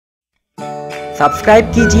सब्सक्राइब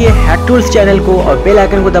कीजिए hack tools channel को और बेल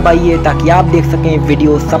आइकन को दबाइए ताकि आप देख सकें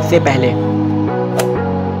वीडियो सबसे पहले।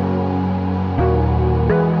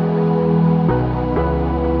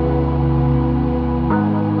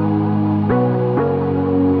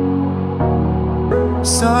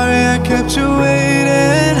 Sorry I kept you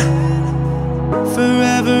waiting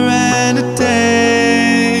forever and a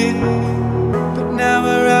day, but now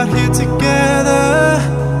we're out here together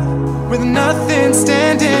with nothing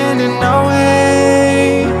standing in our way.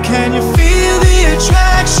 Can you feel the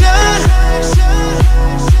attraction?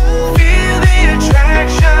 Feel the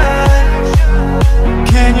attraction.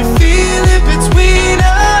 Can you feel it between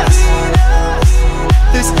us?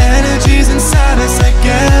 This energy's inside us like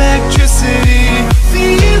electricity.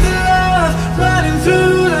 Feel the love running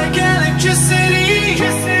through like electricity.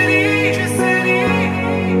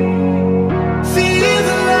 Feel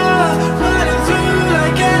the love running through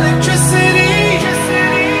like electricity.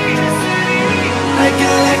 Like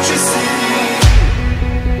electricity.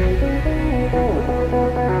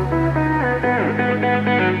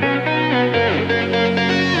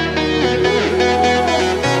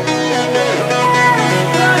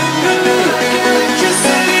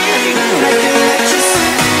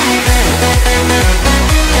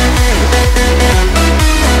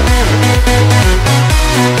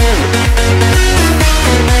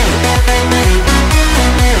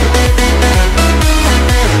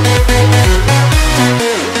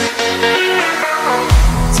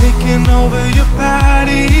 Taking over your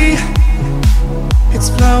body, it's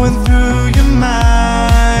flowing through your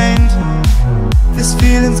mind. This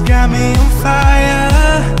feeling's got me on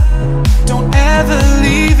fire. Don't ever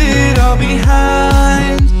leave it all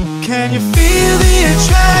behind. Can you feel the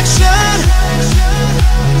attraction?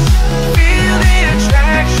 Feel the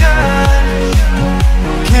attraction.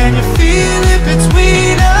 Can you feel it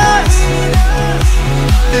between us?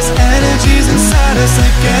 This energy's inside us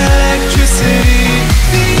like electricity.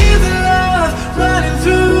 Feel the love running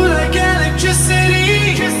through like electricity.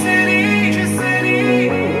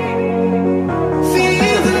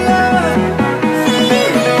 Feel the love.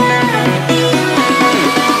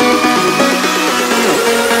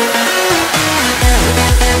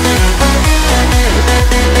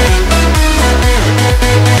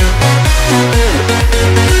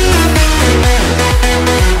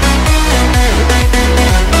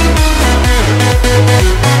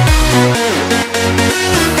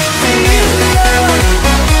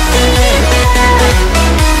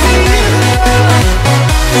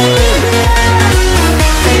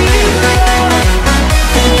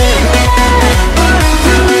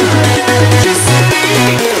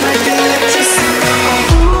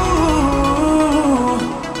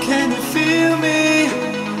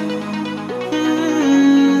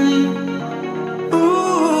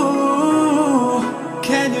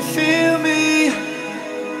 Can you feel me?